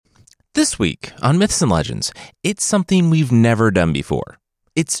This week on Myths and Legends, it's something we've never done before.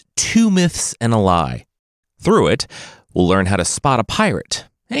 It's 2 myths and a lie. Through it, we'll learn how to spot a pirate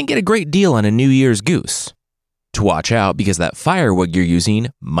and get a great deal on a New Year's goose. To watch out because that firewood you're using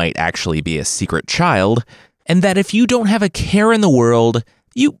might actually be a secret child, and that if you don't have a care in the world,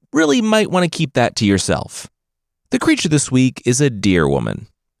 you really might want to keep that to yourself. The creature this week is a deer woman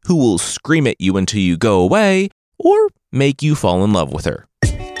who will scream at you until you go away or make you fall in love with her.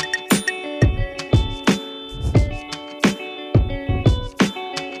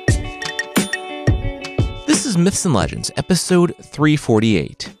 This is Myths and Legends, episode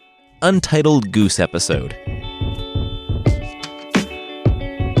 348, Untitled Goose episode.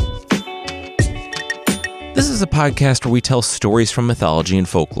 This is a podcast where we tell stories from mythology and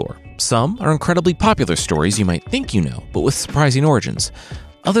folklore. Some are incredibly popular stories you might think you know, but with surprising origins.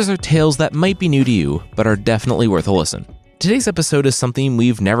 Others are tales that might be new to you, but are definitely worth a listen. Today's episode is something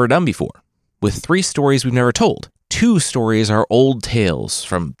we've never done before, with 3 stories we've never told. 2 stories are old tales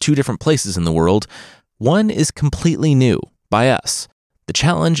from 2 different places in the world. One is completely new, by us. The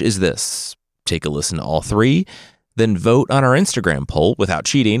challenge is this: take a listen to all 3, then vote on our Instagram poll, without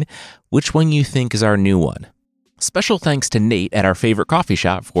cheating, which one you think is our new one. Special thanks to Nate at our favorite coffee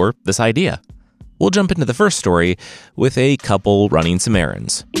shop for this idea. We'll jump into the first story with a couple running some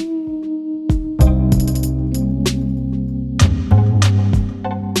errands.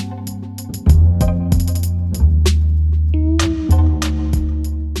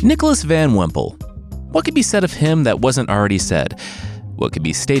 Nicholas Van Wimpel. What could be said of him that wasn't already said? What could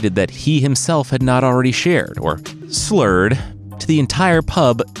be stated that he himself had not already shared or slurred to the entire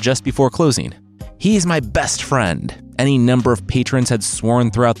pub just before closing? He's my best friend. Any number of patrons had sworn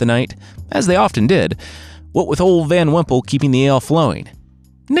throughout the night, as they often did, what with old Van Wimpel keeping the ale flowing.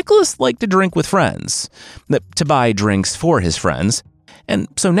 Nicholas liked to drink with friends, to buy drinks for his friends, and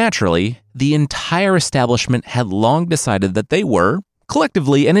so naturally, the entire establishment had long decided that they were,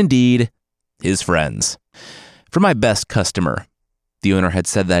 collectively and indeed, his friends. For my best customer, the owner had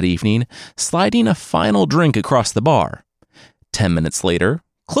said that evening, sliding a final drink across the bar. 10 minutes later,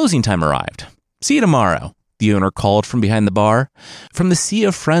 closing time arrived. See you tomorrow, the owner called from behind the bar. From the sea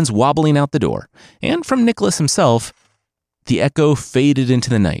of friends wobbling out the door, and from Nicholas himself, the echo faded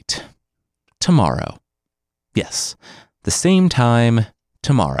into the night. Tomorrow. Yes, the same time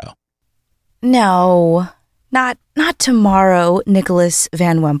tomorrow. No, not tomorrow, Nicholas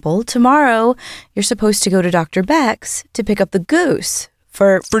Van Wimpel. Tomorrow, you're supposed to go to Dr. Beck's to pick up the goose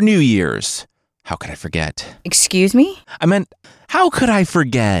for New Year's. How could I forget? Excuse me? I meant, how could I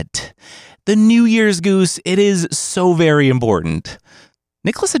forget? The New Year's goose, it is so very important.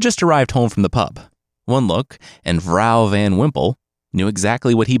 Nicholas had just arrived home from the pub. One look, and Vrouw Van Wimpel knew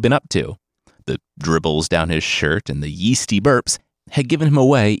exactly what he'd been up to. The dribbles down his shirt and the yeasty burps had given him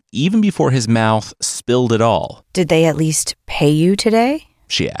away even before his mouth spilled it all. Did they at least pay you today?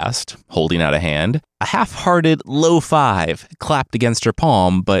 She asked, holding out a hand. A half-hearted low 5 clapped against her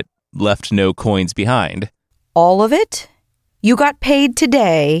palm, but left no coins behind. All of it? You got paid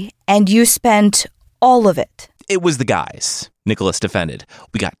today, and you spent all of it. It was the guys, Nicholas defended.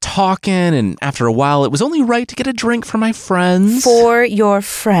 We got talking, and after a while, it was only right to get a drink for my friends. For your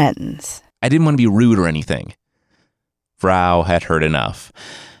friends. I didn't want to be rude or anything. Vrouw had heard enough.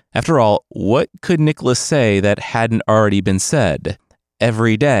 After all, what could Nicholas say that hadn't already been said?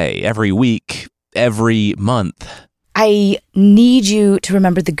 Every day, every week, every month. I need you to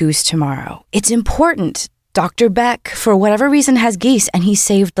remember the goose tomorrow. It's important. Dr. Beck, for whatever reason, has geese, and he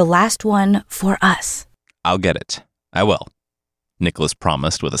saved the last one for us. I'll get it. I will, Nicholas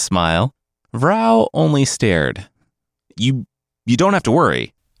promised with a smile. Vrouw only stared. You don't have to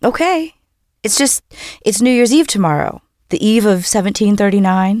worry. Okay. It's New Year's Eve tomorrow. The eve of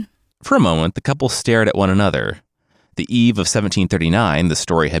 1739. For a moment, the couple stared at one another. The eve of 1739, the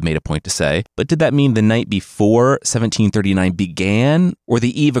story had made a point to say, but did that mean the night before 1739 began, or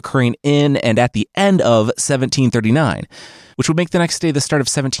the eve occurring in and at the end of 1739, which would make the next day the start of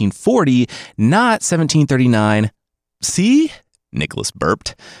 1740, not 1739. See? Nicholas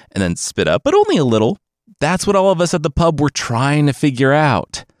burped, and then spit up, but only a little. That's what all of us at the pub were trying to figure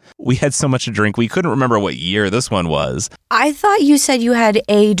out. We had so much to drink, we couldn't remember what year this one was. I thought you said you had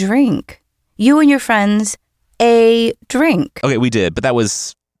a drink. You and your friends, a drink. Okay, we did, but that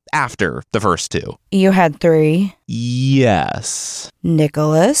was after the first 2. You had 3. Yes.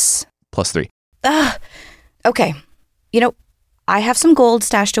 Nicholas. Plus 3. Okay. I have some gold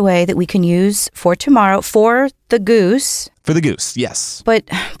stashed away that we can use for tomorrow for the goose. For the goose, yes. But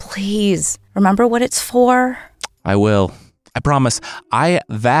please, remember what it's for? I will. I promise. I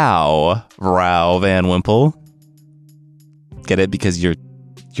vow, Vrouw Van Wimpel. Get it? Because you're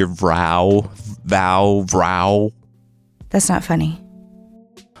Your vow. That's not funny.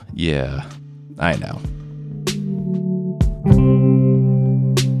 Yeah, I know.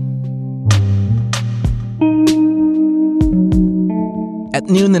 At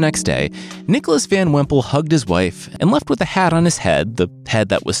noon the next day, Nicholas Van Wimpel hugged his wife and left with a hat on his head, the head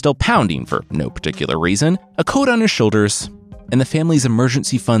that was still pounding for no particular reason, a coat on his shoulders, and the family's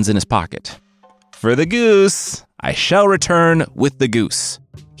emergency funds in his pocket. For the goose, I shall return with the goose.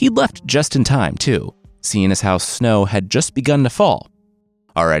 He'd left just in time, too, seeing as how snow had just begun to fall.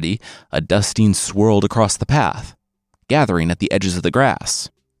 Already, a dusting swirled across the path, gathering at the edges of the grass.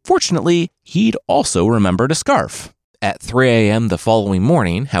 Fortunately, he'd also remembered a scarf. At 3 a.m. the following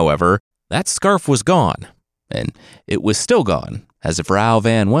morning, however, that scarf was gone. And it was still gone, as Vrouw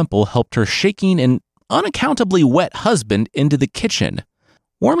Van Wimpel helped her shaking and unaccountably wet husband into the kitchen.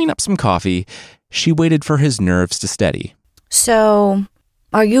 Warming up some coffee, she waited for his nerves to steady. So,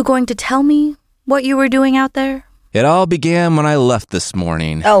 are you going to tell me what you were doing out there? It all began when I left this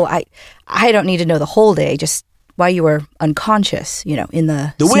morning. Oh, I don't need to know the whole day, just why you were unconscious, in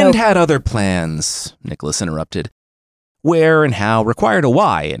the The snow. wind had other plans, Nicholas interrupted. Where and how required a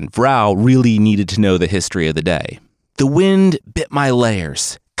why, and Vrouw really needed to know the history of the day. The wind bit my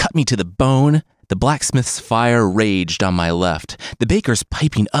layers, cut me to the bone. The blacksmith's fire raged on my left. The baker's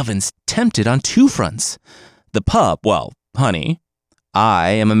piping ovens tempted on two fronts. The pub, well, honey, I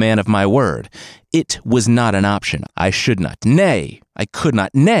am a man of my word. It was not an option. I should not, nay, I could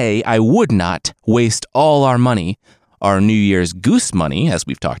not, nay, I would not waste all our money, our New Year's goose money, as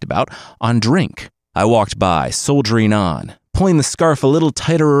we've talked about, on drink. I walked by, soldiering on, pulling the scarf a little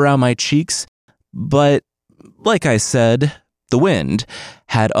tighter around my cheeks. But, like I said, the wind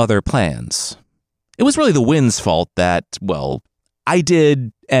had other plans. It was really the wind's fault that, well, I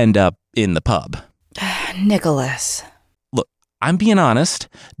did end up in the pub. Nicholas. Look, I'm being honest.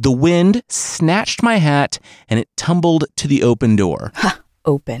 The wind snatched my hat and it tumbled to the open door.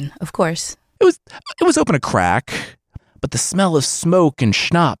 Open, of course. It was open a crack. But the smell of smoke and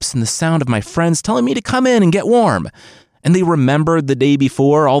schnapps and the sound of my friends telling me to come in and get warm. And they remembered the day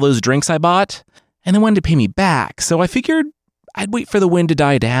before all those drinks I bought. And they wanted to pay me back. So I figured I'd wait for the wind to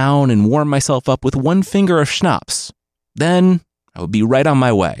die down and warm myself up with one finger of schnapps. Then I would be right on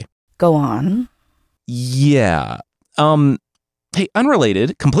my way. Go on. Yeah. Hey,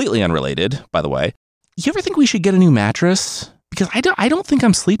 unrelated, completely unrelated, by the way. You ever think we should get a new mattress? Because I don't think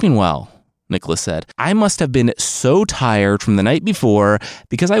I'm sleeping well. Nicholas said. I must have been so tired from the night before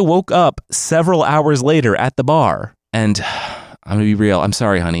because I woke up several hours later at the bar. And I'm going to be real. I'm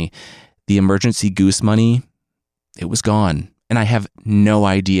sorry, honey. The emergency goose money, it was gone. And I have no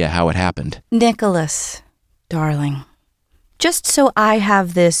idea how it happened. Nicholas, darling, just so I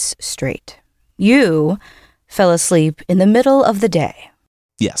have this straight. You fell asleep in the middle of the day.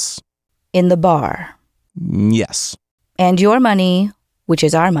 Yes. In the bar. Yes. And your money, which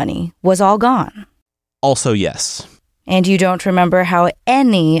is our money, was all gone. Also, yes. And you don't remember how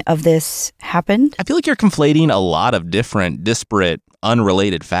any of this happened? I feel like you're conflating a lot of different, disparate,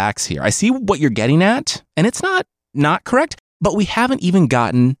 unrelated facts here. I see what you're getting at, and it's not correct, but we haven't even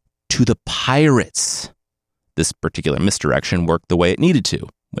gotten to the pirates. This particular misdirection worked the way it needed to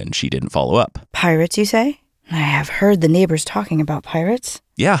when she didn't follow up. Pirates, you say? I have heard the neighbors talking about pirates.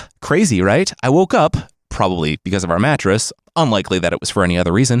 Yeah, crazy, right? I woke up, probably because of our mattress, unlikely that it was for any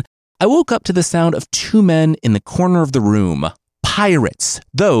other reason. I woke up to the sound of two men in the corner of the room. Pirates.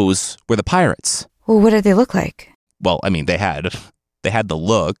 Those were the pirates. Well, what did they look like? Well, I mean, they had the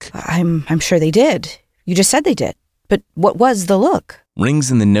look. I'm sure they did. You just said they did. But what was the look?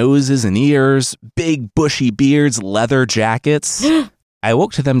 Rings in the noses and ears, big bushy beards, leather jackets. I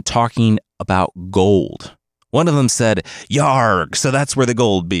woke to them talking about gold. One of them said, "Yarg, so that's where the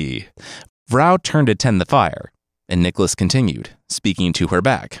gold be." Vrouw turned to tend the fire, and Nicholas continued, speaking to her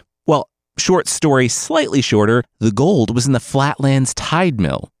back. Well, short story, slightly shorter, the gold was in the Flatlands Tide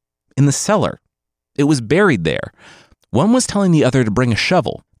Mill, in the cellar. It was buried there. One was telling the other to bring a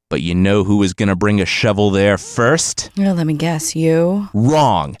shovel, but you know who was going to bring a shovel there first? Well, let me guess, you?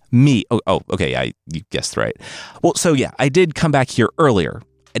 Wrong. Me. Oh, okay, you guessed right. Well, so yeah, I did come back here earlier.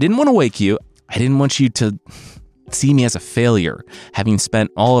 I didn't want to wake you. I didn't want you to see me as a failure, having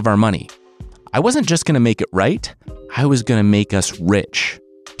spent all of our money. I wasn't just going to make it right. I was going to make us rich.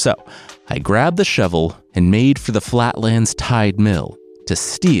 So I grabbed the shovel and made for the Flatlands Tide Mill to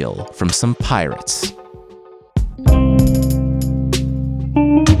steal from some pirates.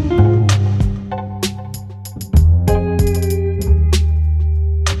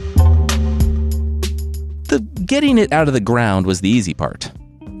 The getting it out of the ground was the easy part.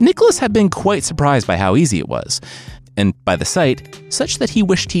 Nicholas had been quite surprised by how easy it was. and by the sight, such that he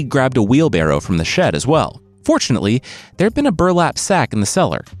wished he'd grabbed a wheelbarrow from the shed as well. Fortunately, there'd been a burlap sack in the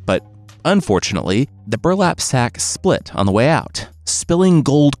cellar, but unfortunately, the burlap sack split on the way out, spilling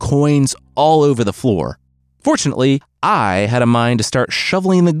gold coins all over the floor. Fortunately, I had a mind to start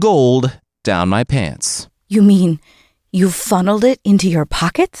shoveling the gold down my pants. You mean you funneled it into your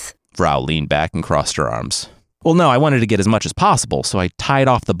pockets? Vrow leaned back and crossed her arms. Well, no, I wanted to get as much as possible, so I tied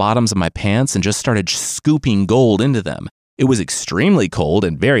off the bottoms of my pants and just started scooping gold into them. It was extremely cold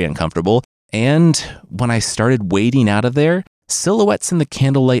and very uncomfortable, and when I started wading out of there, silhouettes in the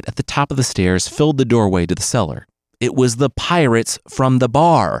candlelight at the top of the stairs filled the doorway to the cellar. It was the pirates from the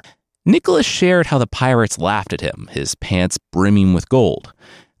bar. Nicholas shared how the pirates laughed at him, his pants brimming with gold.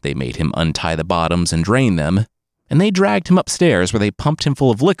 They made him untie the bottoms and drain them, and they dragged him upstairs where they pumped him full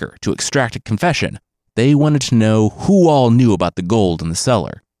of liquor to extract a confession. They wanted to know who all knew about the gold in the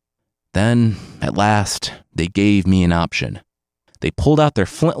cellar. Then, at last, they gave me an option. They pulled out their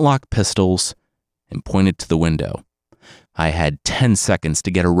flintlock pistols and pointed to the window. I had 10 seconds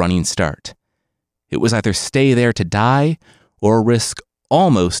to get a running start. It was either stay there to die or risk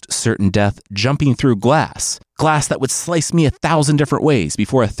almost certain death jumping through glass that would slice me 1,000 different ways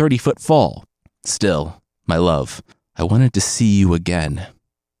before a 30-foot fall. Still, my love, I wanted to see you again.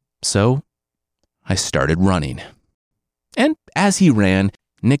 So, I started running. And as he ran,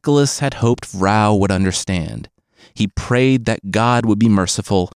 Nicholas had hoped Vrow would understand. He prayed that God would be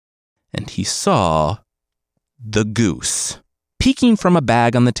merciful, and he saw the goose. Peeking from a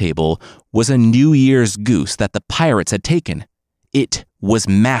bag on the table was a New Year's goose that the pirates had taken. It was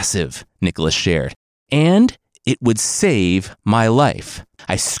massive, Nicholas shared, and it would save my life.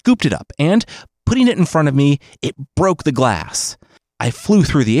 I scooped it up, and putting it in front of me, it broke the glass. I flew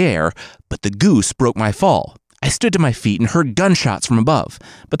through the air, but the goose broke my fall. I stood to my feet and heard gunshots from above,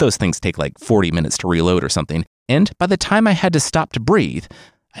 but those things take like 40 minutes to reload or something, and by the time I had to stop to breathe,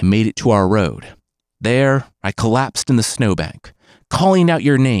 I made it to our road. There, I collapsed in the snowbank, calling out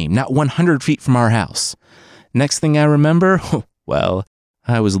your name not 100 feet from our house. Next thing I remember, well,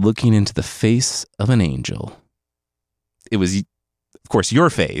 I was looking into the face of an angel. It was, of course,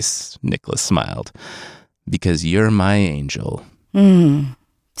 your face, Nicholas smiled, because you're my angel.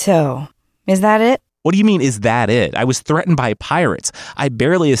 So, is that it? What do you mean, is that it? I was threatened by pirates. I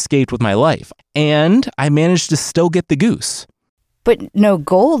barely escaped with my life. And I managed to still get the goose. But no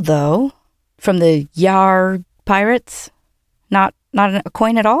gold, though. From the Yar pirates? Not a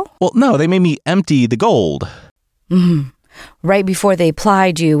coin at all? Well, no, they made me empty the gold. Right before they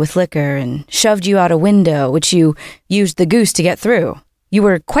plied you with liquor and shoved you out a window, which you used the goose to get through. You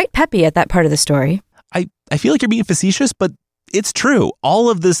were quite peppy at that part of the story. I feel like you're being facetious, but it's true. All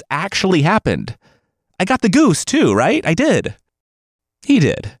of this actually happened. I got the goose too, right? I did. He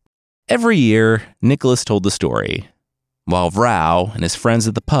did. Every year, Nicholas told the story, while Vrow and his friends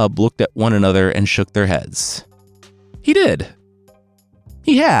at the pub looked at one another and shook their heads. He did.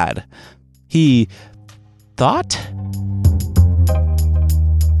 He had. He thought?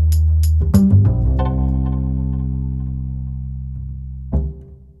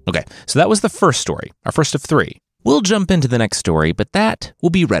 Okay, so that was the first story, our first of 3. We'll jump into the next story, but that will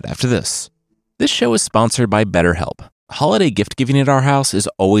be right after this. This show is sponsored by BetterHelp. Holiday gift giving at our house is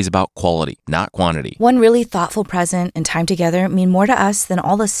always about quality, not quantity. One really thoughtful present and time together mean more to us than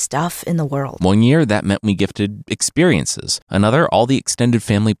all the stuff in the world. One year, that meant we gifted experiences. Another, all the extended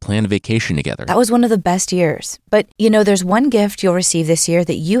family planned a vacation together. That was one of the best years. But, there's one gift you'll receive this year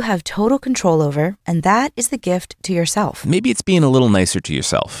that you have total control over, and that is the gift to yourself. Maybe it's being a little nicer to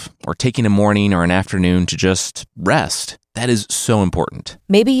yourself, or taking a morning or an afternoon to just rest. That is so important.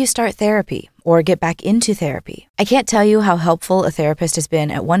 Maybe you start therapy or get back into therapy. I can't tell you how helpful a therapist has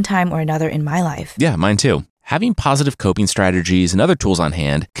been at one time or another in my life. Yeah, mine too. Having positive coping strategies and other tools on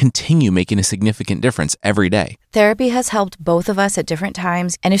hand continue making a significant difference every day. Therapy has helped both of us at different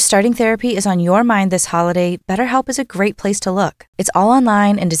times, and if starting therapy is on your mind this holiday, BetterHelp is a great place to look. It's all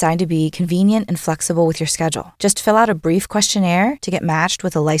online and designed to be convenient and flexible with your schedule. Just fill out a brief questionnaire to get matched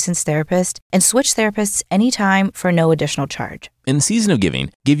with a licensed therapist and switch therapists anytime for no additional charge. In the season of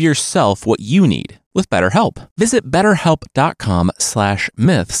giving, give yourself what you need with BetterHelp. Visit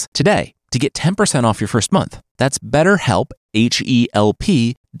betterhelp.com/myths today to get 10% off your first month. That's BetterHelp,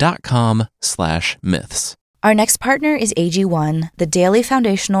 HELP.com/myths. Our next partner is AG1, the daily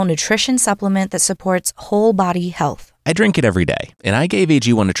foundational nutrition supplement that supports whole body health. I drink it every day, and I gave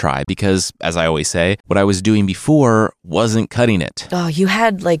AG1 a try because, as I always say, what I was doing before wasn't cutting it. Oh, you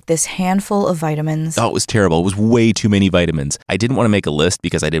had like this handful of vitamins. Oh, it was terrible. It was way too many vitamins. I didn't want to make a list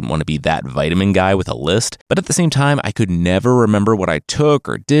because I didn't want to be that vitamin guy with a list, but at the same time, I could never remember what I took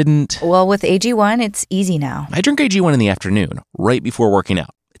or didn't. Well, with AG1, it's easy now. I drink AG1 in the afternoon, right before working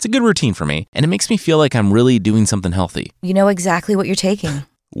out. It's a good routine for me, and it makes me feel like I'm really doing something healthy. You know exactly what you're taking.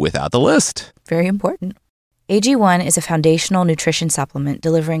 Without the list. Very important. AG1 is a foundational nutrition supplement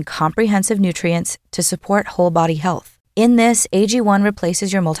delivering comprehensive nutrients to support whole body health. In this, AG1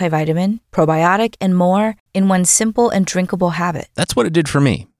 replaces your multivitamin, probiotic, and more in one simple and drinkable habit. That's what it did for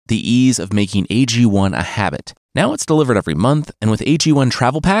me. The ease of making AG1 a habit. Now it's delivered every month, and with AG1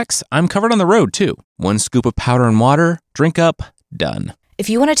 travel packs, I'm covered on the road too. 1 scoop of powder and water, drink up, done. If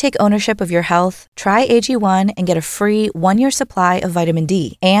you want to take ownership of your health, try AG1 and get a free 1-year supply of vitamin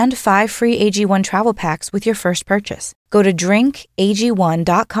D and 5 free AG1 travel packs with your first purchase. Go to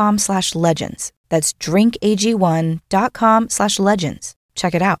drinkag1.com/legends. That's drinkag1.com/legends.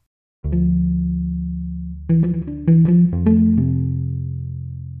 Check it out.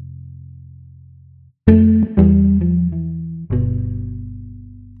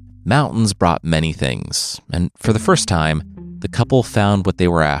 Mountains brought many things, and for the first time, the couple found what they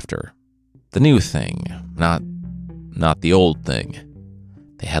were after. The new thing, not the old thing.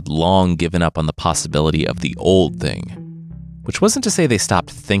 They had long given up on the possibility of the old thing, which wasn't to say they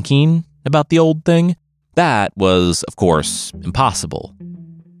stopped thinking about the old thing. That was, of course, impossible.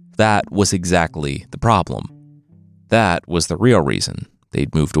 That was exactly the problem. That was the real reason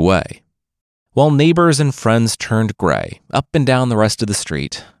they'd moved away. While neighbors and friends turned gray up and down the rest of the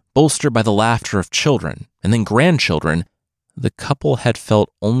street, bolstered by the laughter of children and then grandchildren, the couple had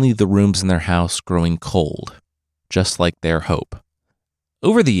felt only the rooms in their house growing cold, just like their hope.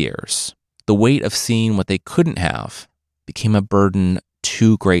 Over the years, the weight of seeing what they couldn't have became a burden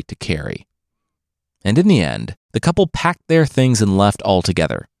too great to carry. And in the end, the couple packed their things and left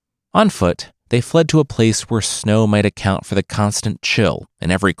altogether. On foot, they fled to a place where snow might account for the constant chill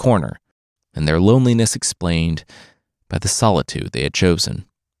in every corner, and their loneliness explained by the solitude they had chosen.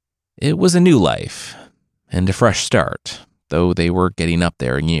 It was a new life and a fresh start, though they were getting up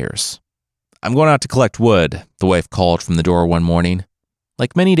there in years. "I'm going out to collect wood," the wife called from the door one morning.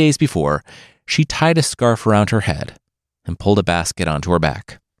 Like many days before, she tied a scarf around her head and pulled a basket onto her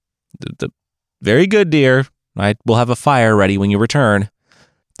back. "Very good, dear. I will have a fire ready when you return,"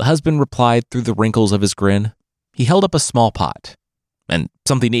 the husband replied through the wrinkles of his grin. He held up a small pot and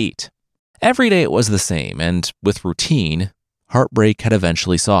something to eat. Every day it was the same, and with routine, heartbreak had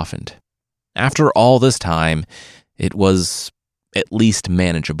eventually softened. After all this time, it was at least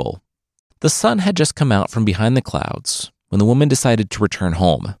manageable. The sun had just come out from behind the clouds when the woman decided to return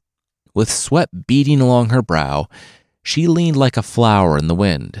home. With sweat beading along her brow, she leaned like a flower in the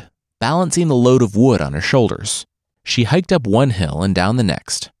wind, balancing a load of wood on her shoulders. She hiked up one hill and down the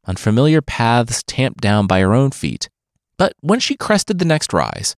next, on familiar paths tamped down by her own feet. But when she crested the next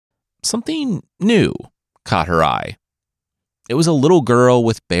rise, something new caught her eye. It was a little girl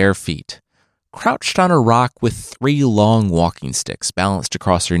with bare feet, crouched on a rock with 3 long walking sticks balanced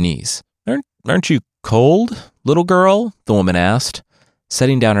across her knees. Aren't you cold, little girl?" the woman asked,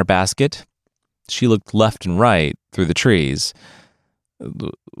 setting down her basket. She looked left and right through the trees.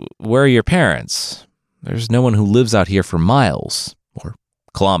 "Where are your parents? There's no one who lives out here for miles, or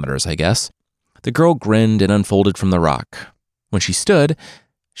kilometers, I guess." The girl grinned and unfolded from the rock. When she stood,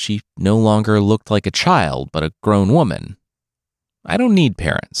 she no longer looked like a child, but a grown woman. "I don't need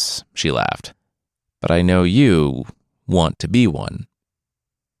parents," she laughed. "But I know you want to be one.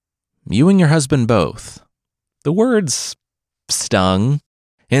 You and your husband both." The words stung,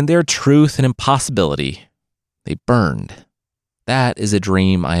 and their truth and impossibility, they burned. "That is a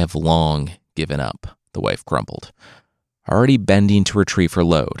dream I have long given up," the wife grumbled, already bending to retrieve her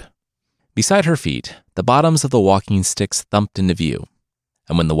load. Beside her feet, the bottoms of the walking sticks thumped into view,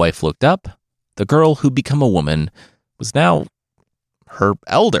 and when the wife looked up, the girl who'd become a woman was now her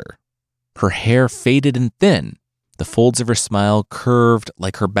elder. Her hair faded and thin, the folds of her smile curved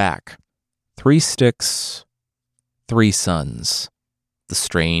like her back. 3 sticks, 3 sons, the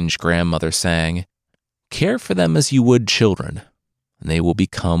strange grandmother sang. "Care for them as you would children, and they will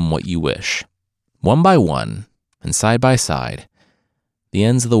become what you wish." One by one, and side by side, the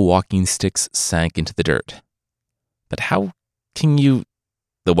ends of the walking sticks sank into the dirt. "But how can you,"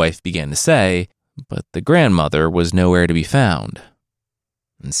 the wife began to say, but the grandmother was nowhere to be found.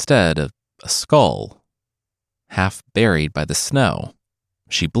 Instead, a skull, half buried by the snow.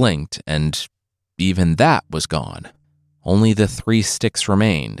 She blinked, and even that was gone. Only the 3 sticks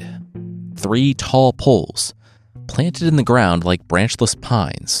remained. 3 tall poles, planted in the ground like branchless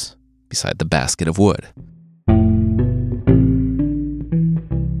pines, beside the basket of wood.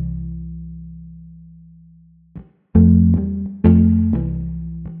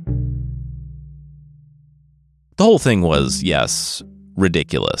 The whole thing was, yes,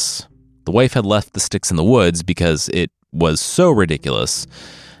 ridiculous. The wife had left the sticks in the woods because it was so ridiculous.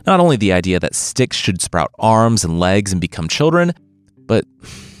 Not only the idea that sticks should sprout arms and legs and become children, but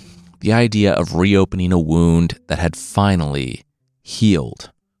the idea of reopening a wound that had finally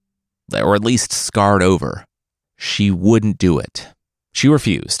healed, or at least scarred over. She wouldn't do it. She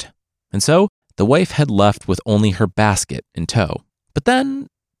refused. And so the wife had left with only her basket in tow. But then,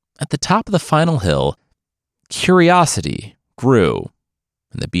 at the top of the final hill, curiosity grew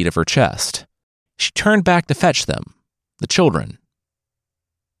in the beat of her chest. She turned back to fetch them, the children,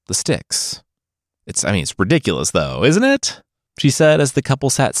 the sticks. It's ridiculous though, isn't it? She said as the couple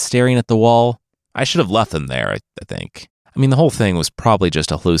sat staring at the wall. I should have left them there, I think. The whole thing was probably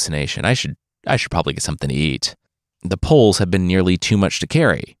just a hallucination. I should probably get something to eat. The poles had been nearly too much to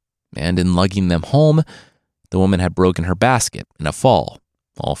carry, and in lugging them home, the woman had broken her basket in a fall,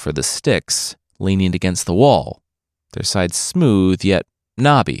 all for the sticks leaning against the wall, their sides smooth yet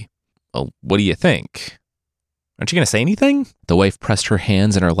knobby. Well, what do you think? Aren't you going to say anything? The wife pressed her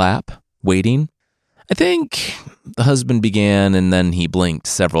hands in her lap, waiting. I think, the husband began, and then he blinked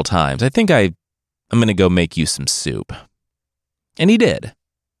several times. I think I'm going to go make you some soup. And he did.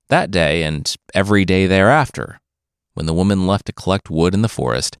 That day and every day thereafter. When the woman left to collect wood in the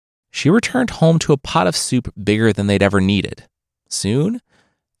forest, she returned home to a pot of soup bigger than they'd ever needed. Soon,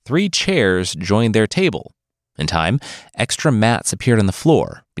 3 chairs joined their table. In time, extra mats appeared on the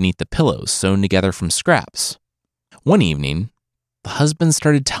floor beneath the pillows sewn together from scraps. One evening, the husband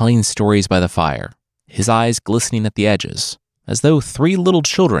started telling stories by the fire, his eyes glistening at the edges, as though 3 little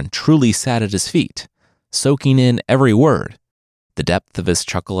children truly sat at his feet, soaking in every word. The depth of his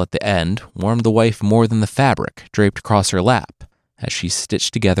chuckle at the end warmed the wife more than the fabric draped across her lap as she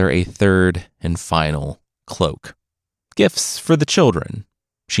stitched together a third and final cloak. Gifts for the children,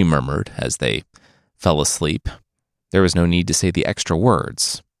 she murmured as they fell asleep. There was no need to say the extra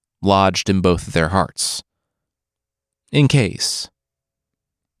words, lodged in both of their hearts. In case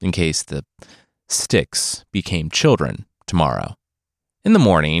the sticks became children tomorrow. In the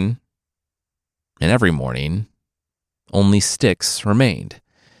morning, and every morning, only sticks remained.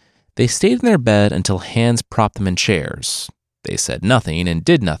 They stayed in their bed until hands propped them in chairs. They said nothing and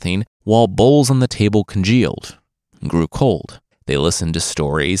did nothing while bowls on the table congealed and grew cold. They listened to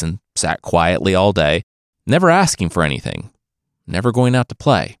stories and sat quietly all day, never asking for anything, never going out to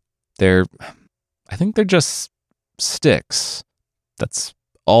play. I think they're just sticks. That's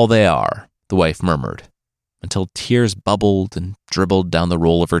all they are, the wife murmured, until tears bubbled and dribbled down the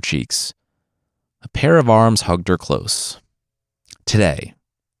roll of her cheeks. A pair of arms hugged her close. Today.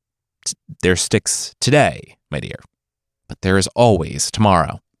 They're sticks today, my dear. But there is always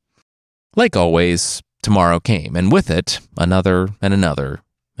tomorrow. Like always, tomorrow came, and with it, another and another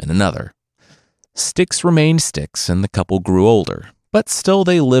and another. Sticks remained sticks, and the couple grew older, but still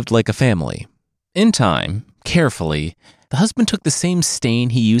they lived like a family. In time, carefully, the husband took the same stain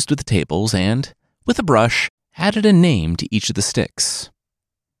he used with the tables and, with a brush, added a name to each of the sticks.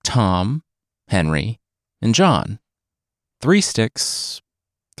 Tom, Henry, and John. 3 sticks,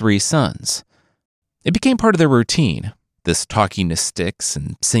 3 sons. It became part of their routine, this talking to sticks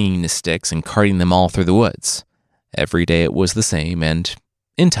and singing to sticks and carting them all through the woods. Every day it was the same, and,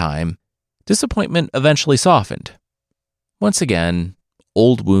 in time, disappointment eventually softened. Once again,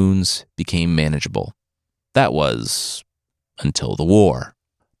 old wounds became manageable. That was until the war.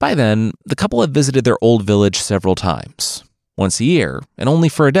 By then, the couple had visited their old village several times, once a year, and only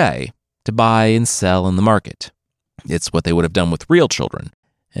for a day, to buy and sell in the market. It's what they would have done with real children,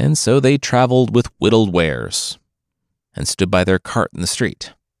 and so they traveled with whittled wares and stood by their cart in the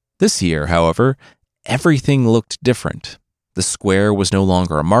street. This year, however, everything looked different. The square was no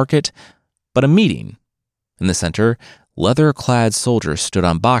longer a market, but a meeting. In the center, leather-clad soldiers stood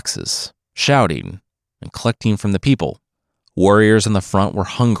on boxes, shouting and collecting from the people. Warriors in the front were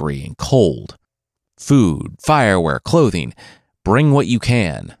hungry and cold. Food, fireware, clothing. Bring what you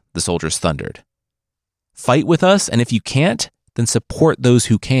can, the soldiers thundered. Fight with us, and if you can't, then support those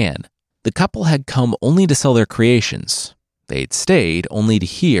who can. The couple had come only to sell their creations. They'd stayed only to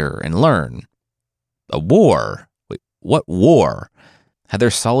hear and learn. A war? Wait, what war? Had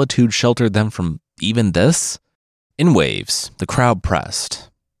their solitude sheltered them from even this? In waves, the crowd pressed.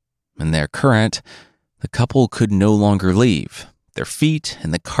 In their current, the couple could no longer leave. their feet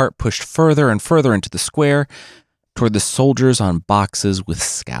and the cart pushed further and further into the square toward the soldiers on boxes with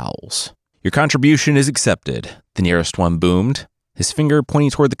scowls. "Your contribution is accepted," the nearest one boomed, his finger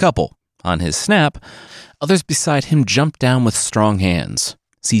pointing toward the couple. On his snap, others beside him jumped down with strong hands,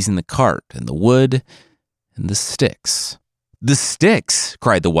 seizing the cart and the wood and the sticks. "The sticks!"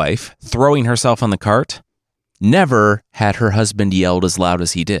 cried the wife, throwing herself on the cart. Never had her husband yelled as loud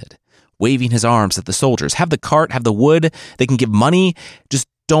as he did, waving his arms at the soldiers. "Have the cart, have the wood, they can give money, just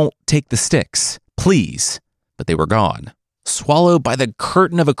don't take the sticks, please." But they were gone, swallowed by the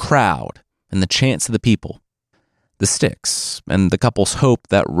curtain of a crowd and the chants of the people. The sticks, and the couple's hope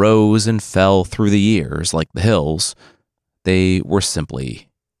that rose and fell through the years like the hills, they were simply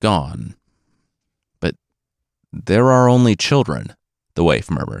gone. "But there are only children," the wife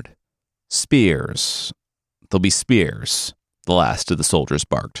murmured. "Spears. There'll be spears," the last of the soldiers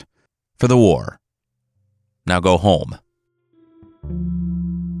barked. "For the war. Now go home."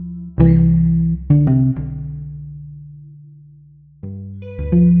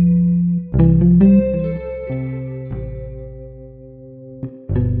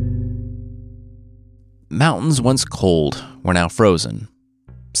 Mountains once cold were now frozen.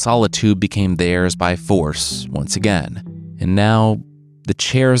 Solitude became theirs by force once again, and now the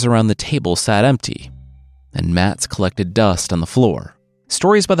chairs around the table sat empty, and mats collected dust on the floor.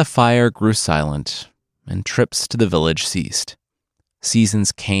 Stories by the fire grew silent, and trips to the village ceased.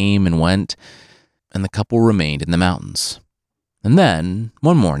 Seasons came and went, and the couple remained in the mountains. And then,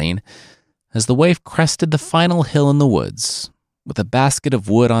 one morning, as the wife crested the final hill in the woods, with a basket of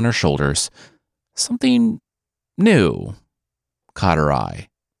wood on her shoulders, something new caught her eye.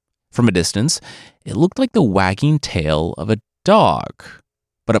 From a distance, it looked like the wagging tail of a dog,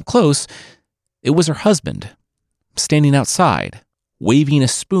 but up close, it was her husband, standing outside, waving a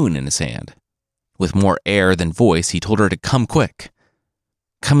spoon in his hand. With more air than voice, he told her to come quick.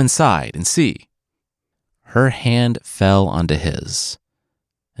 Come inside and see. Her hand fell onto his,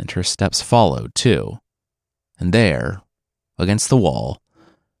 and her steps followed too. And there, against the wall,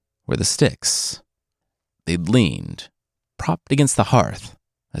 were the sticks. They'd leaned, propped against the hearth,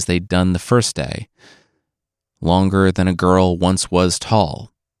 as they'd done the first day. Longer than a girl once was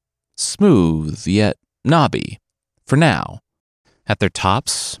tall. Smooth, yet knobby, for now. At their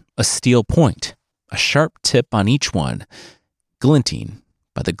tops, a steel point, a sharp tip on each one, glinting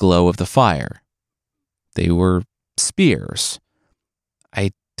by the glow of the fire. They were spears.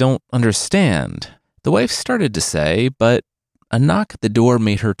 "I don't understand," the wife started to say, but a knock at the door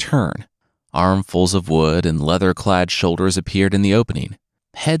made her turn. Armfuls of wood and leather-clad shoulders appeared in the opening.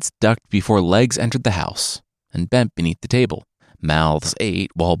 Heads ducked before legs entered the house and bent beneath the table. Mouths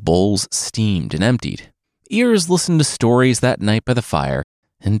ate while bowls steamed and emptied. Ears listened to stories that night by the fire,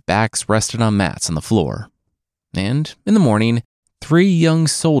 and backs rested on mats on the floor. And in the morning, 3 young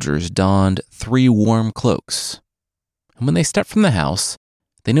soldiers donned 3 warm cloaks. And when they stepped from the house,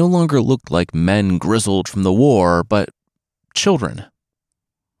 they no longer looked like men grizzled from the war, but children.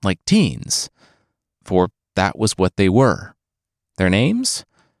 Like teens. For that was what they were. Their names?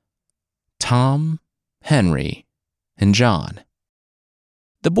 Tom, Henry, and John.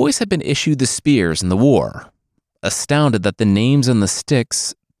 The boys had been issued the spears in the war, astounded that the names on the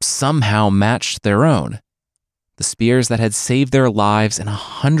sticks somehow matched their own. The spears that had saved their lives in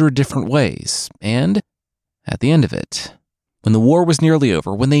 100 different ways, and, at the end of it, when the war was nearly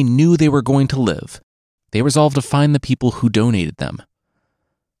over, when they knew they were going to live, they resolved to find the people who donated them.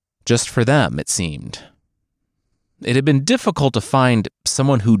 Just for them, it seemed. It had been difficult to find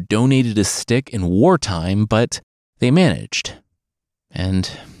someone who donated a stick in wartime, but they managed.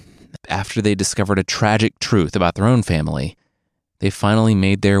 And after they discovered a tragic truth about their own family, they finally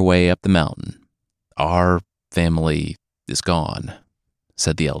made their way up the mountain. "Our family is gone,"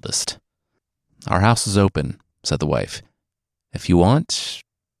 said the eldest. "Our house is open," said the wife. "If you want,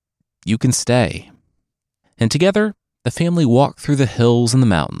 you can stay." And together, the family walked through the hills and the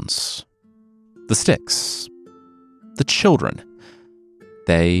mountains. The sticks. The children.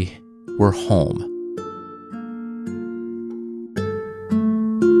 They were home.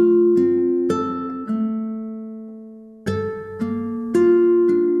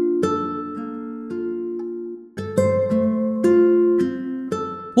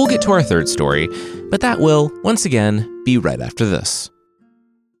 We'll get to our third story, but that will, once again, be right after this.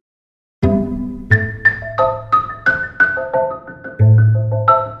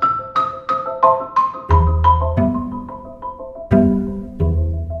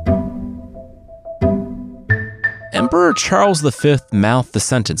 Emperor Charles V mouthed the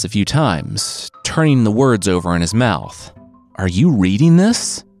sentence a few times, turning the words over in his mouth. "Are you reading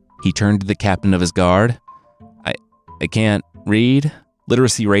this?" He turned to the captain of his guard. I can't read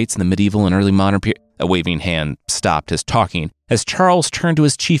literacy rates in the medieval and early modern period. A waving hand stopped his talking as Charles turned to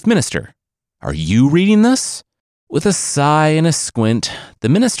his chief minister. Are you reading this? With a sigh and a squint, the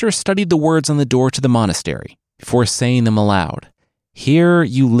minister studied the words on the door to the monastery before saying them aloud. Here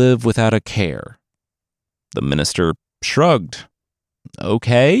you live without a care. The minister shrugged.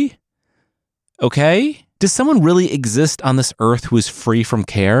 Okay? Does someone really exist on this earth who is free from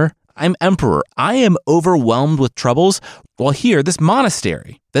care? I'm emperor. I am overwhelmed with troubles, while here, this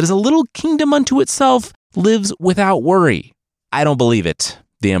monastery, that is a little kingdom unto itself, lives without worry. I don't believe it.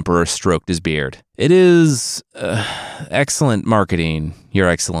 The emperor stroked his beard. It is excellent marketing, Your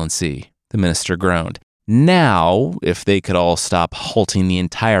Excellency, the minister groaned. Now, if they could all stop halting the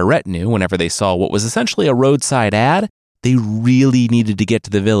entire retinue whenever they saw what was essentially a roadside ad, they really needed to get to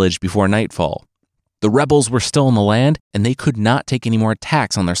the village before nightfall. The rebels were still in the land, and they could not take any more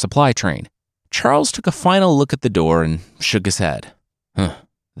attacks on their supply train. Charles took a final look at the door and shook his head.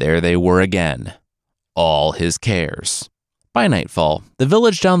 There they were again. All his cares. By nightfall, the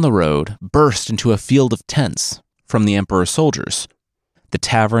village down the road burst into a field of tents from the emperor's soldiers. The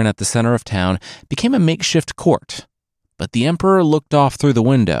tavern at the center of town became a makeshift court, but the emperor looked off through the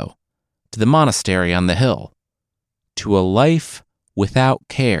window to the monastery on the hill, to a life without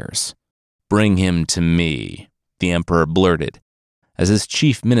cares. Bring him to me, the emperor blurted, as his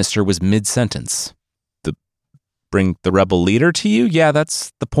chief minister was mid-sentence. Bring the rebel leader to you? Yeah,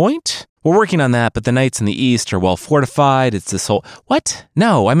 that's the point? We're working on that, but the knights in the east are well fortified. It's this whole... What?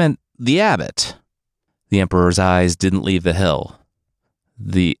 No, I meant the abbot. The emperor's eyes didn't leave the hill.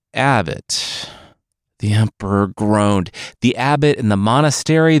 The abbot. The emperor groaned. The abbot in the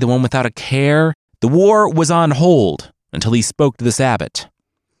monastery, the one without a care. The war was on hold until he spoke to this abbot.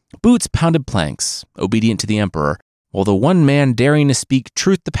 Boots pounded planks, obedient to the emperor, while the one man daring to speak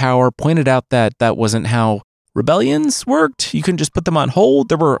truth to power pointed out that wasn't how rebellions worked. You couldn't just put them on hold.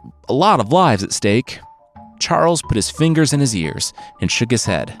 There were a lot of lives at stake. Charles put his fingers in his ears and shook his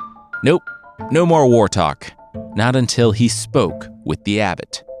head. Nope, no more war talk. Not until he spoke with the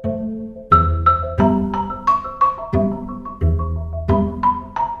abbot.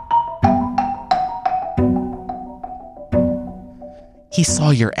 He saw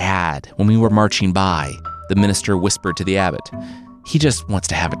your ad when we were marching by, the minister whispered to the abbot. He just wants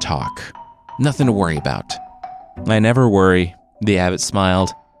to have a talk. Nothing to worry about. I never worry, the abbot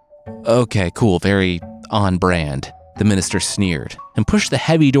smiled. Okay, cool, very on brand, the minister sneered and pushed the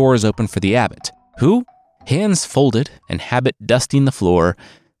heavy doors open for the abbot, who, hands folded and habit dusting the floor,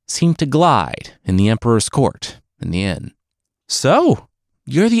 seemed to glide in the emperor's court in the inn. So,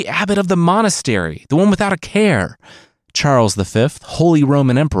 you're the abbot of the monastery, the one without a care. Charles V, Holy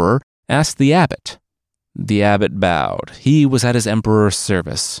Roman Emperor, asked the abbot. The abbot bowed. He was at his emperor's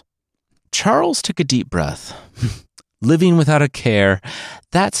service. Charles took a deep breath. Living without a care,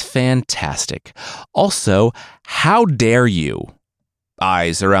 that's fantastic. Also, how dare you?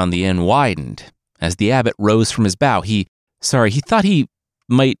 Eyes around the inn widened. As the abbot rose from his bow, he thought he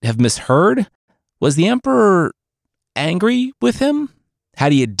might have misheard. Was the emperor angry with him? How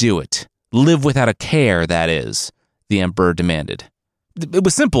do you do it? Live without a care, that is, the emperor demanded. It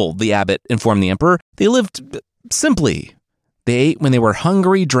was simple, the abbot informed the emperor. They lived simply. They ate when they were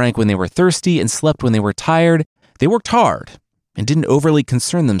hungry, drank when they were thirsty, and slept when they were tired. They worked hard and didn't overly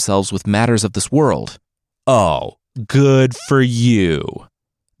concern themselves with matters of this world. Oh, good for you,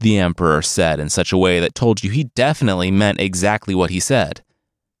 the emperor said in such a way that told you he definitely meant exactly what he said.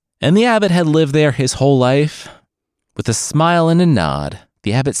 And the abbot had lived there his whole life. With a smile and a nod,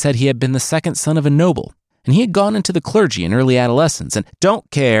 the abbot said he had been the second son of a noble, and he had gone into the clergy in early adolescence, and don't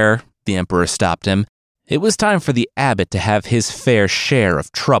care, the emperor stopped him. It was time for the abbot to have his fair share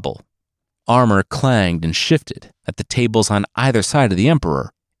of trouble. Armor clanged and shifted at the tables on either side of the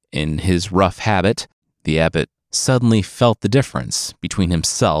emperor. In his rough habit, the abbot suddenly felt the difference between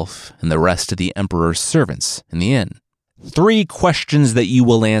himself and the rest of the emperor's servants in the inn. 3 questions that you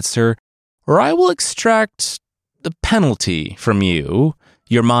will answer, or I will extract the penalty from you,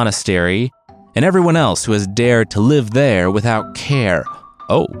 your monastery, and everyone else who has dared to live there without care.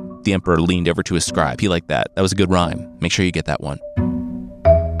 Oh, the emperor leaned over to his scribe. He liked that. That was a good rhyme. Make sure you get that one.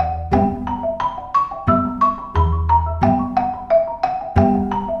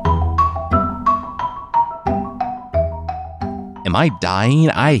 Am I dying?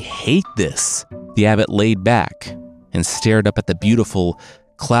 I hate this. The abbot laid back and stared up at the beautiful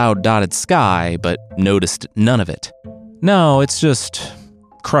cloud-dotted sky, but noticed none of it. No, it's just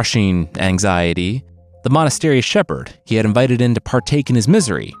crushing anxiety. The monastery shepherd he had invited in to partake in his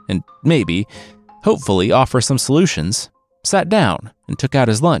misery and maybe, hopefully, offer some solutions, sat down and took out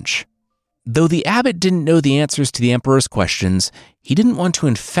his lunch. Though the abbot didn't know the answers to the emperor's questions, he didn't want to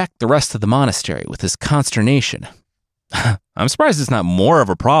infect the rest of the monastery with his consternation. I'm surprised it's not more of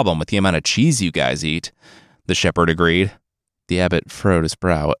a problem with the amount of cheese you guys eat, the shepherd agreed. The abbot furrowed his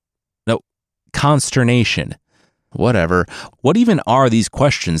brow. No, consternation. Whatever. What even are these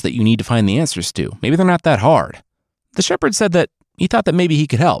questions that you need to find the answers to? Maybe they're not that hard. The shepherd said that he thought that maybe he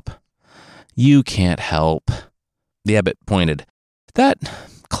could help. You can't help. The abbot pointed. That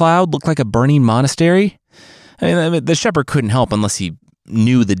cloud looked like a burning monastery? I mean, the shepherd couldn't help unless he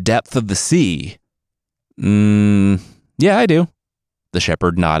knew the depth of the sea. Yeah, I do. The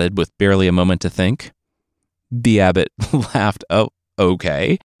shepherd nodded with barely a moment to think. The abbot laughed. Oh,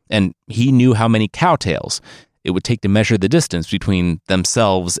 okay. And he knew how many cowtails it would take to measure the distance between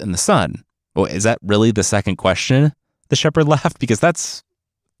themselves and the sun. Well, is that really the second question? The shepherd laughed, because that's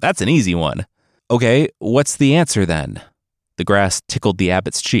an easy one. Okay, what's the answer then? The grass tickled the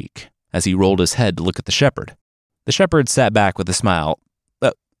abbot's cheek as he rolled his head to look at the shepherd. The shepherd sat back with a smile.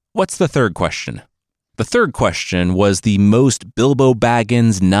 What's the third question? The third question was the most Bilbo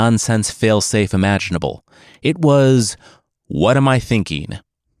Baggins nonsense failsafe imaginable. It was, what am I thinking?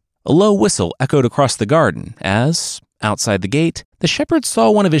 A low whistle echoed across the garden as, outside the gate, the shepherd saw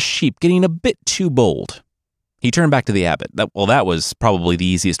one of his sheep getting a bit too bold. He turned back to the abbot. That was probably the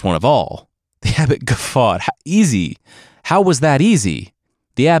easiest one of all. The abbot guffawed. Easy? How was that easy?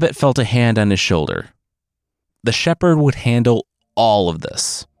 The abbot felt a hand on his shoulder. The shepherd would handle all of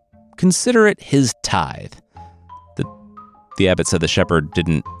this. Consider it his tithe. The abbot said the shepherd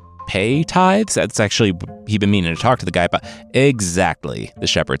didn't pay tithes? That's actually, he'd been meaning to talk to the guy about. Exactly, the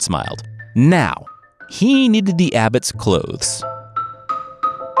shepherd smiled. Now, he needed the abbot's clothes.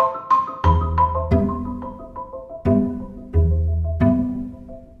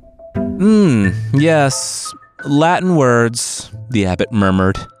 Yes, Latin words, the abbot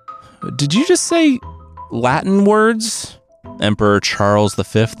murmured. Did you just say Latin words? Emperor Charles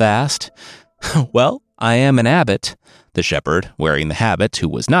V asked. Well, I am an abbot, the shepherd, wearing the habit, who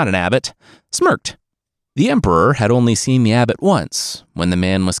was not an abbot, smirked. The emperor had only seen the abbot once, when the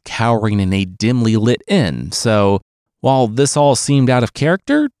man was cowering in a dimly lit inn, so while this all seemed out of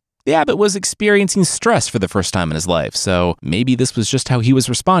character, the abbot was experiencing stress for the first time in his life, so maybe this was just how he was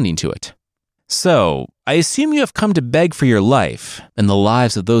responding to it. So, I assume you have come to beg for your life and the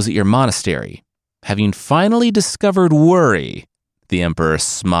lives of those at your monastery. Having finally discovered worry, the emperor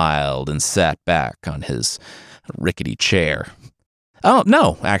smiled and sat back on his rickety chair. Oh,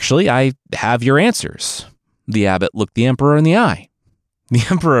 no, actually, I have your answers. The abbot looked the emperor in the eye. The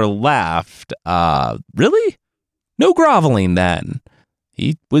emperor laughed. Really? No groveling, then.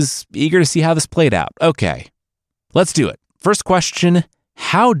 He was eager to see how this played out. Okay, let's do it. First question,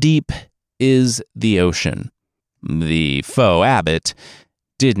 how deep is the ocean? The faux abbot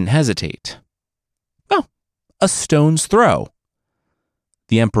didn't hesitate. Oh, a stone's throw.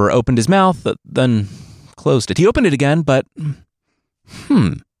 The emperor opened his mouth, then closed it. He opened it again, but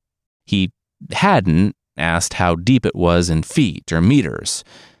he hadn't asked how deep it was in feet or meters.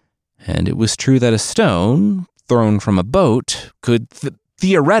 And it was true that a stone, thrown from a boat, could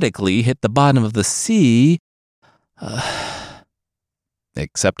theoretically hit the bottom of the sea.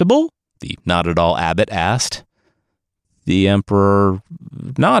 Acceptable? The not-at-all abbot asked. The emperor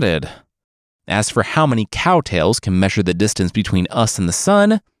nodded. As for how many cowtails can measure the distance between us and the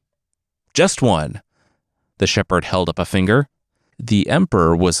sun, just one. The shepherd held up a finger. The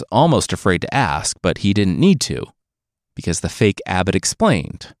emperor was almost afraid to ask, but he didn't need to, because the fake abbot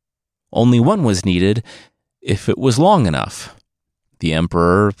explained. Only one was needed if it was long enough. The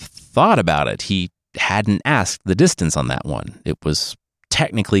emperor thought about it. He hadn't asked the distance on that one. It was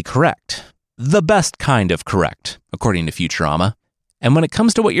technically correct. The best kind of correct, according to Futurama. And when it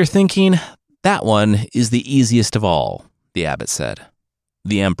comes to what you're thinking, that one is the easiest of all, the abbot said.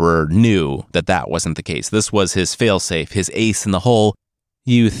 The emperor knew that wasn't the case. This was his failsafe, his ace in the hole.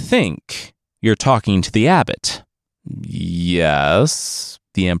 You think you're talking to the abbot? Yes,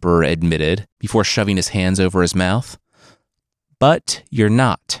 the emperor admitted, before shoving his hands over his mouth. But you're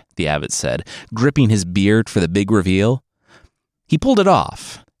not, the abbot said, gripping his beard for the big reveal. He pulled it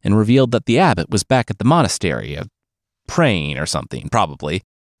off and revealed that the abbot was back at the monastery, praying or something, probably.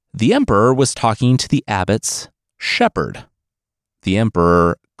 The emperor was talking to the abbot's shepherd. The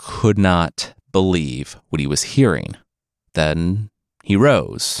emperor could not believe what he was hearing. Then he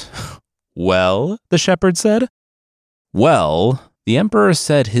rose. Well, the shepherd said. Well, the emperor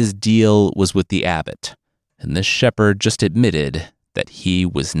said his deal was with the abbot, and this shepherd just admitted that he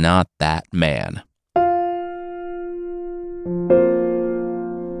was not that man.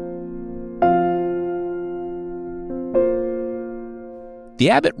 The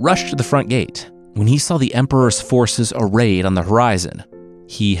abbot rushed to the front gate when he saw the emperor's forces arrayed on the horizon.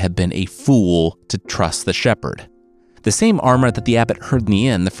 He had been a fool to trust the shepherd. The same armor that the abbot heard in the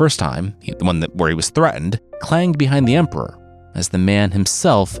inn the first time, the one where he was threatened, clanged behind the emperor as the man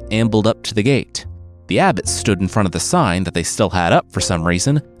himself ambled up to the gate. The abbot stood in front of the sign that they still had up for some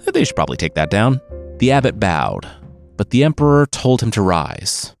reason. They should probably take that down. The abbot bowed, but the emperor told him to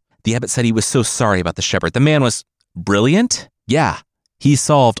rise. The abbot said he was so sorry about the shepherd. The man was brilliant. Yeah, he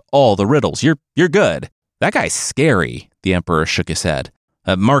solved all the riddles. You're good. That guy's scary. The emperor shook his head.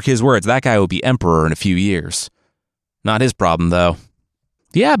 Mark his words, that guy will be emperor in a few years. Not his problem, though.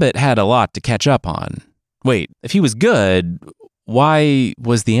 The abbot had a lot to catch up on. Wait, if he was good, why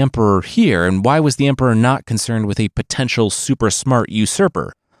was the emperor here, and why was the emperor not concerned with a potential super smart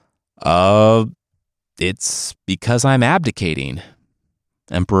usurper? It's because I'm abdicating,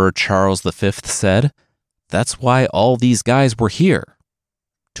 Emperor Charles V said. That's why all these guys were here,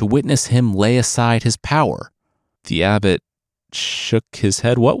 to witness him lay aside his power. The abbot shook his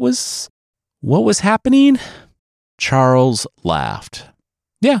head. What was happening? Charles laughed.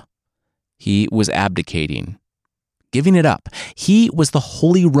 Yeah, he was abdicating, giving it up. He was the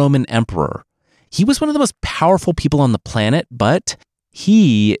Holy Roman Emperor. He was one of the most powerful people on the planet, but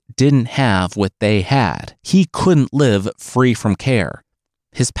he didn't have what they had. He couldn't live free from care.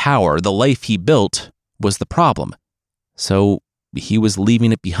 His power, the life he built, was the problem. So he was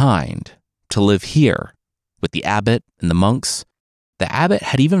leaving it behind to live here with the abbot and the monks. The abbot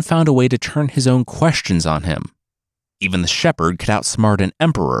had even found a way to turn his own questions on him. Even the shepherd could outsmart an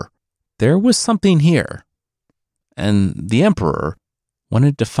emperor. There was something here. And the emperor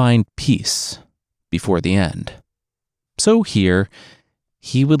wanted to find peace before the end. So here,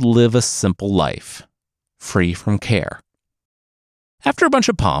 he would live a simple life, free from care. After a bunch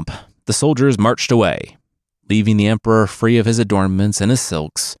of pomp, the soldiers marched away, leaving the emperor free of his adornments and his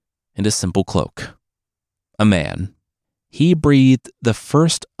silks and his simple cloak. A man. He breathed the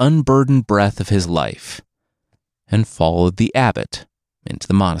first unburdened breath of his life and followed the abbot into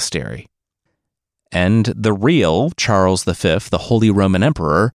the monastery. And the real Charles V, the Holy Roman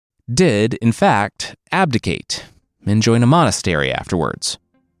Emperor, did, in fact, abdicate and join a monastery afterwards.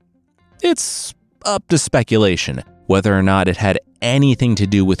 It's up to speculation whether or not it had anything to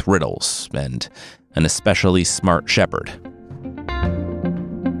do with riddles and an especially smart shepherd.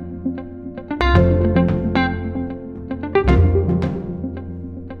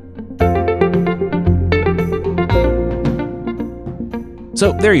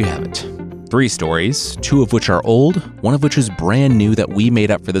 So there you have it. 3 stories, 2 of which are old, 1 of which is brand new that we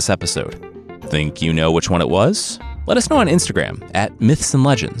made up for this episode. Think you know which one it was? Let us know on Instagram at Myths and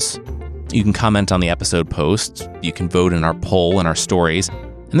Legends. You can comment on the episode post, you can vote in our poll and our stories,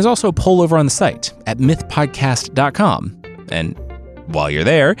 and there's also a poll over on the site at mythpodcast.com. And while you're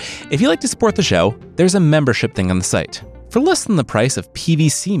there, if you'd like to support the show, there's a membership thing on the site. For less than the price of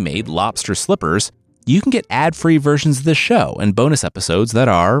PVC-made lobster slippers, you can get ad-free versions of this show and bonus episodes that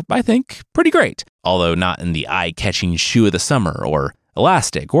are, I think, pretty great. Although not in the eye-catching shoe of the summer or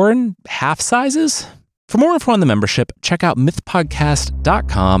elastic or in half sizes. For more info on the membership, check out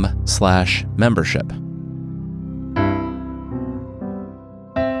mythpodcast.com/membership.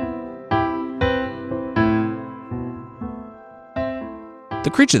 The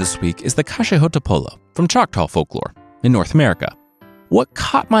creature this week is the Cachehotapolo from Choctaw Folklore in North America. What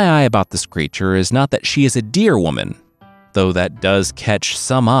caught my eye about this creature is not that she is a deer woman, though that does catch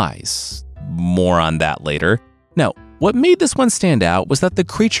some eyes. More on that later. No, what made this one stand out was that the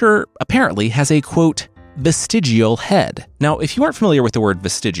creature apparently has a, quote, vestigial head. Now, if you aren't familiar with the word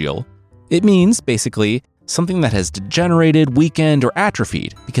vestigial, it means basically something that has degenerated, weakened, or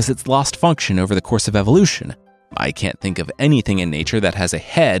atrophied because it's lost function over the course of evolution. I can't think of anything in nature that has a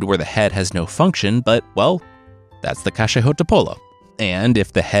head where the head has no function, but, well, that's the Cachehotapolo. And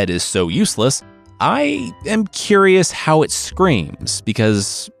if the head is so useless, I am curious how it screams,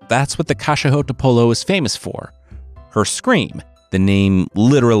 because that's what the Cachehotapolo is famous for. Her scream. The name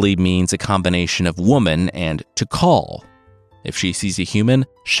literally means a combination of woman and to call. If she sees a human,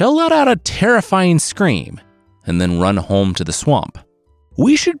 she'll let out a terrifying scream and then run home to the swamp.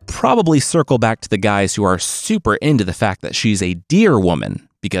 We should probably circle back to the guys who are super into the fact that she's a deer woman,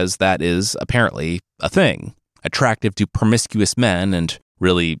 because that is apparently a thing. Attractive to promiscuous men and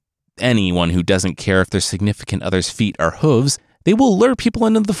really anyone who doesn't care if their significant other's feet are hooves, they will lure people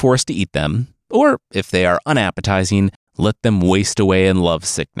into the forest to eat them, or if they are unappetizing, let them waste away in love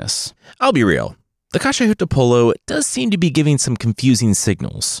sickness. I'll be real, the Cachehotapolo does seem to be giving some confusing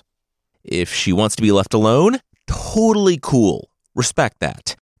signals. If she wants to be left alone, totally cool, respect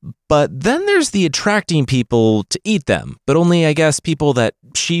that. But then there's the attracting people to eat them, but only, I guess, people that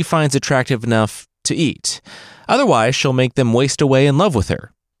she finds attractive enough to eat. Otherwise, she'll make them waste away in love with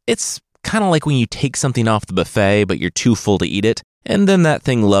her. It's kind of like when you take something off the buffet, but you're too full to eat it, and then that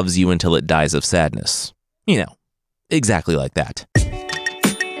thing loves you until it dies of sadness. You know, exactly like that.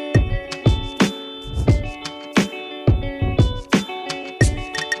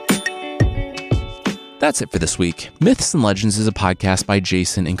 That's it for this week. Myths and Legends is a podcast by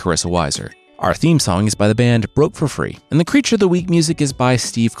Jason and Carissa Weiser. Our theme song is by the band Broke for Free, and the Creature of the Week music is by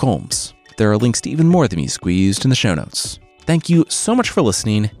Steve Combs. There are links to even more of the music we used in the show notes. Thank you so much for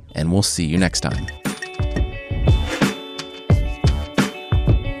listening, and we'll see you next time.